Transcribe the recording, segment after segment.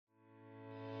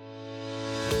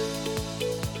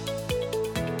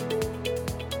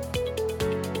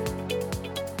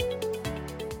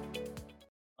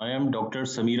Dr.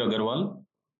 Sameer Aggarwal.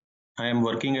 I am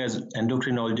working as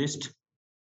endocrinologist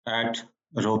at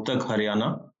Rohtak,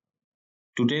 Haryana.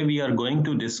 Today we are going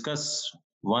to discuss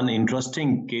one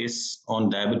interesting case on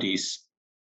diabetes.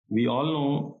 We all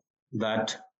know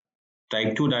that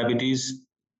type 2 diabetes,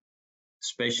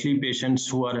 especially patients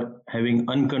who are having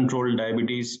uncontrolled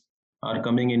diabetes, are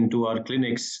coming into our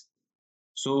clinics.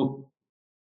 So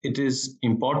it is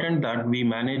important that we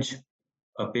manage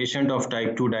a patient of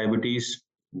type 2 diabetes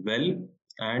well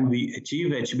and we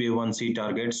achieve HbA1c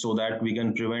targets so that we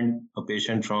can prevent a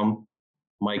patient from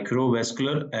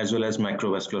microvascular as well as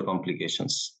macrovascular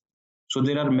complications. So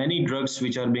there are many drugs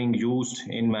which are being used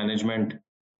in management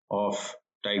of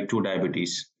type 2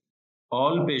 diabetes.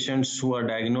 All patients who are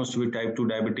diagnosed with type 2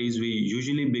 diabetes, we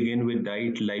usually begin with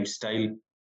diet, lifestyle,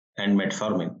 and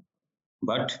metformin.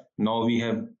 But now we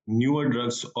have newer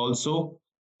drugs also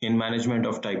in management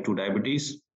of type 2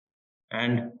 diabetes.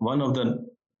 And one of the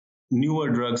newer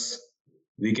drugs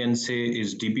we can say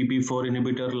is DPP4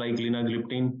 inhibitor like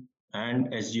linagliptin and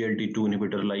SGLT2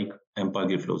 inhibitor like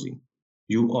empagliflozin.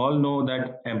 You all know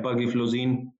that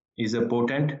empagliflozin is a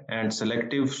potent and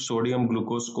selective sodium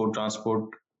glucose cotransport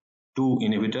 2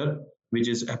 inhibitor which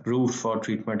is approved for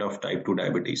treatment of type 2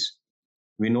 diabetes.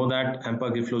 We know that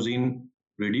empagliflozin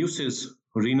reduces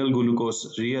renal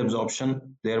glucose reabsorption,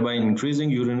 thereby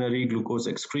increasing urinary glucose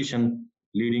excretion,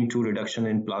 leading to reduction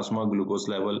in plasma glucose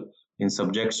level in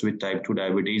subjects with type 2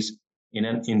 diabetes in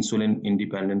an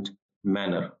insulin-independent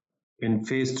manner. In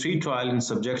phase 3 trial in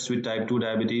subjects with type 2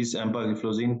 diabetes,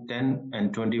 empagliflozin 10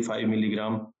 and 25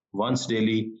 mg once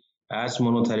daily as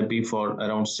monotherapy for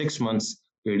around 6 months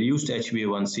reduced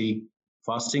HbA1c,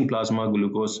 fasting plasma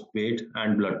glucose, weight,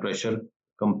 and blood pressure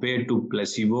compared to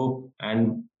placebo,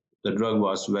 and the drug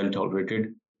was well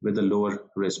tolerated with a lower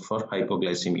risk for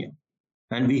hypoglycemia.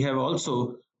 And we have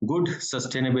also good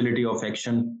sustainability of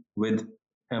action with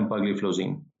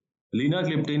empagliflozin.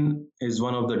 Linagliptin is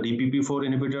one of the DPP4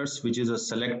 inhibitors, which is a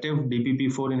selective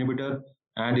DPP4 inhibitor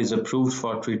and is approved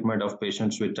for treatment of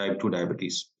patients with type 2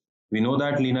 diabetes. We know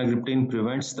that linagliptin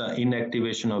prevents the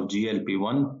inactivation of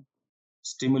GLP-1,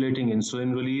 stimulating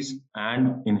insulin release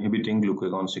and inhibiting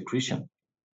glucagon secretion.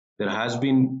 There has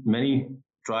been many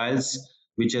trials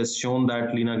which has shown that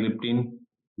linagliptin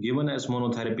given as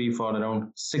monotherapy for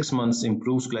around 6 months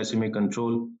improves glycemic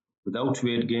control without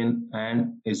weight gain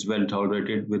and is well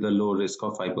tolerated with a low risk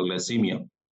of hypoglycemia.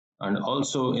 And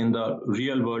also in the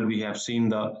real world, we have seen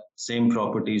the same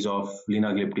properties of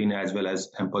linagliptin as well as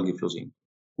empagliflozin.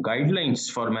 Guidelines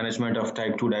for management of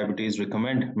type 2 diabetes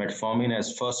recommend metformin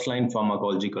as first-line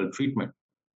pharmacological treatment,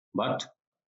 but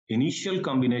initial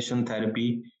combination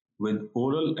therapy with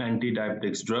oral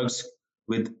anti-diabetics drugs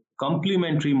with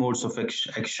complementary modes of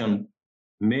action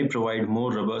may provide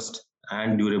more robust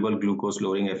and durable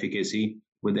glucose-lowering efficacy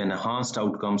with enhanced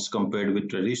outcomes compared with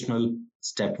traditional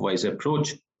stepwise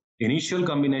approach. Initial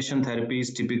combination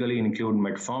therapies typically include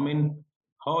metformin.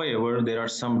 However, there are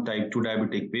some type 2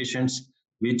 diabetic patients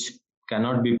which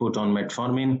cannot be put on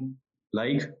metformin,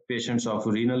 like patients of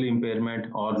renal impairment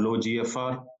or low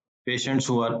GFR, patients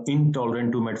who are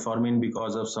intolerant to metformin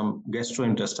because of some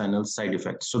gastrointestinal side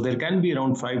effects. So there can be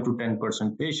around 5 to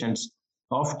 10% patients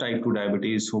of type 2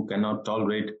 diabetes who cannot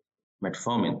tolerate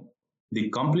metformin. The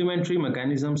complementary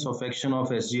mechanisms of action of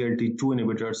SGLT2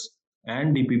 inhibitors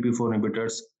and DPP4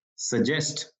 inhibitors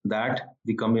suggest that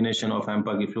the combination of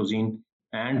empagliflozin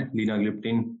and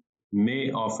linagliptin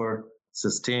may offer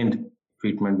sustained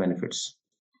treatment benefits.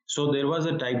 So there was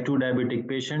a type 2 diabetic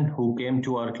patient who came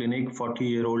to our clinic,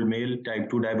 40-year-old male, type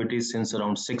 2 diabetes since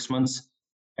around 6 months.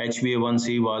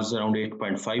 HbA1c was around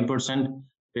 8.5%.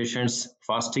 Patient's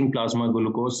fasting plasma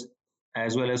glucose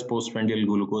as well as postprandial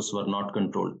glucose were not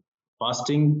controlled.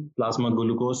 Fasting plasma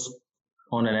glucose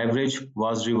on an average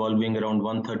was revolving around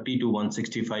 130 to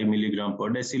 165 milligram per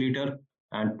deciliter,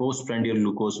 and postprandial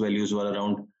glucose values were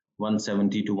around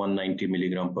 170 to 190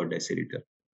 milligram per deciliter.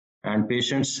 And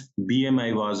patient's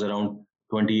BMI was around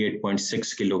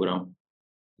 28.6 kilogram.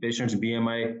 Patient's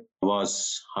BMI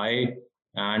was high,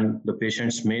 and the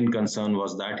patient's main concern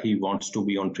was that he wants to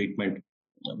be on treatment,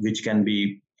 which can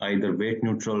be either weight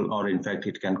neutral or in fact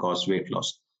it can cause weight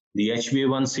loss. The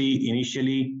HbA1c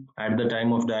initially at the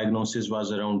time of diagnosis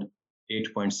was around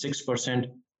 8.6%,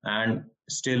 and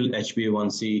still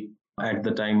HbA1c at the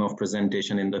time of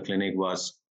presentation in the clinic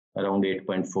was around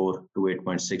 8.4 to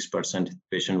 8.6%.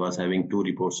 Patient was having 2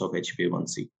 reports of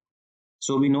HbA1c.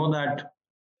 So we know that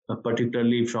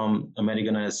particularly from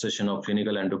American Association of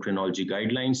Clinical Endocrinology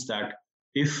guidelines, that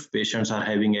if patients are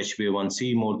having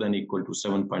HbA1c more than equal to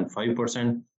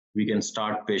 7.5%, we can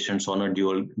start patients on a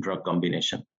dual drug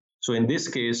combination. So in this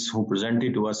case, who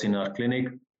presented to us in our clinic,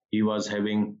 he was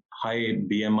having high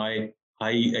BMI,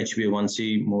 high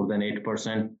HbA1c more than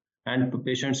 8%. And the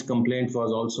patient's complaint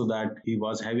was also that he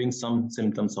was having some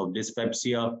symptoms of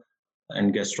dyspepsia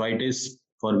and gastritis,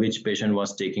 for which patient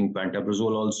was taking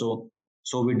pantoprazole also.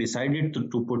 So we decided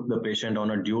to put the patient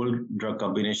on a dual drug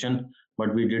combination,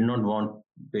 but we did not want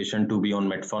patient to be on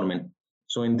metformin.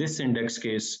 So in this index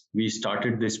case, we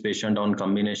started this patient on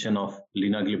combination of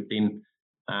linagliptin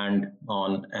and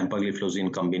on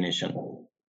empagliflozin combination.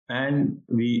 And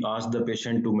we asked the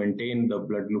patient to maintain the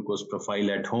blood glucose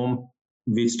profile at home.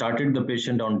 We started the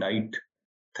patient on diet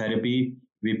therapy.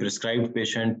 We prescribed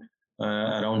patient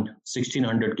around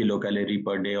 1600 kilocalorie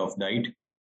per day of diet,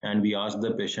 and we asked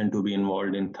the patient to be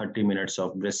involved in 30 minutes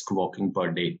of brisk walking per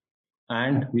day.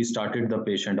 And we started the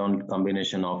patient on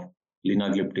combination of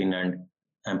linagliptin and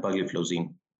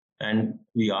empagliflozin. And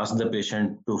we asked the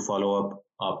patient to follow up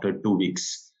after 2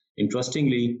 weeks.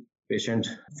 Interestingly, patient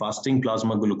fasting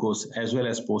plasma glucose as well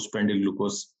as postprandial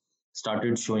glucose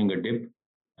started showing a dip,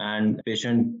 and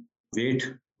patient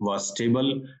weight was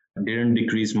stable, didn't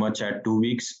decrease much at 2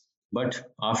 weeks. But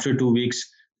after 2 weeks,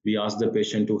 we asked the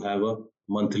patient to have a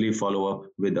monthly follow-up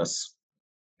with us.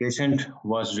 Patient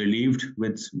was relieved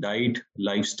with diet,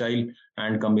 lifestyle,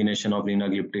 and combination of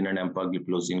linagliptin and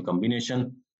empagliflozin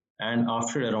combination. And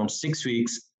after around 6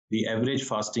 weeks, the average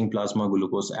fasting plasma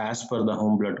glucose as per the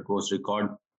home blood glucose record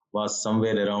was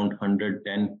somewhere around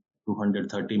 110 to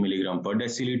 130 milligram per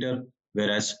deciliter,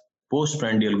 whereas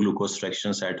postprandial glucose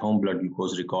fractions at home blood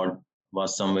glucose record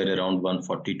was somewhere around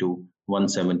 140 to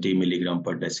 170 milligram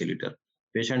per deciliter.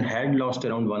 Patient had lost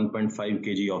around 1.5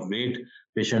 kg of weight.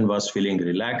 Patient was feeling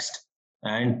relaxed,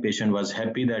 and patient was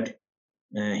happy that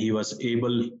he was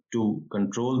able to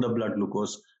control the blood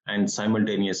glucose and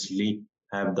simultaneously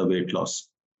have the weight loss.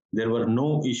 There were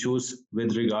no issues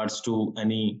with regards to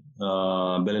any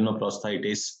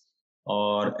melanoprostatitis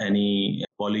or any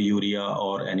polyuria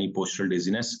or any postural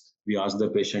dizziness. We asked the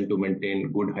patient to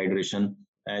maintain good hydration,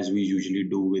 as we usually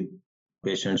do with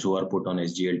patients who are put on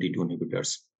SGLT2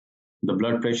 inhibitors. The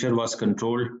blood pressure was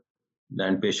controlled.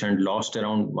 Then patient lost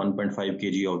around 1.5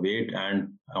 kg of weight, and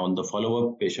on the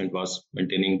follow-up, patient was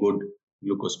maintaining good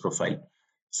glucose profile.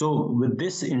 So with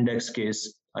this index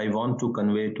case, I want to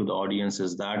convey to the audience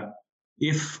is that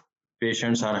if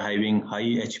patients are having high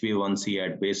HbA1c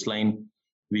at baseline,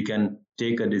 we can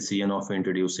take a decision of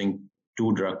introducing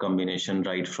two drug combination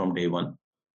right from day one.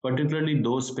 Particularly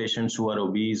those patients who are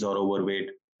obese or overweight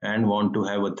and want to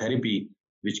have a therapy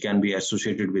which can be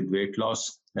associated with weight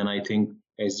loss, then I think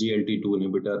SGLT2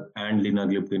 inhibitor and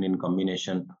linagliptin in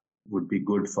combination would be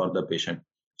good for the patient.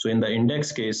 So in the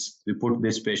index case, we put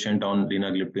this patient on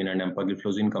linagliptin and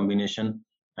empagliflozin combination,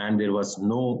 and there was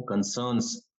no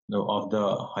concerns of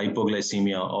the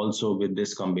hypoglycemia also with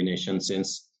this combination,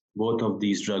 since both of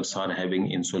these drugs are having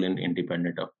insulin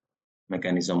independent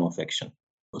mechanism of action.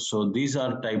 So these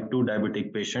are type 2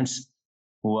 diabetic patients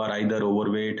who are either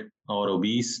overweight or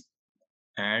obese,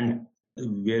 and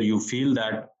where you feel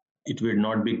that it will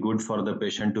not be good for the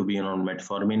patient to be on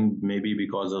metformin, maybe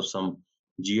because of some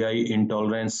GI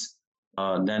intolerance,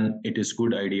 then it is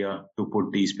good idea to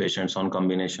put these patients on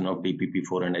combination of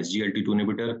DPP4 and SGLT2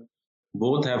 inhibitor.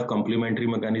 Both have complementary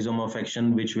mechanism of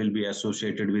action, which will be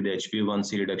associated with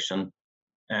HbA1c reduction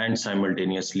and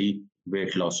simultaneously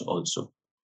weight loss also.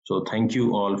 So thank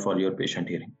you all for your patient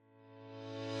hearing.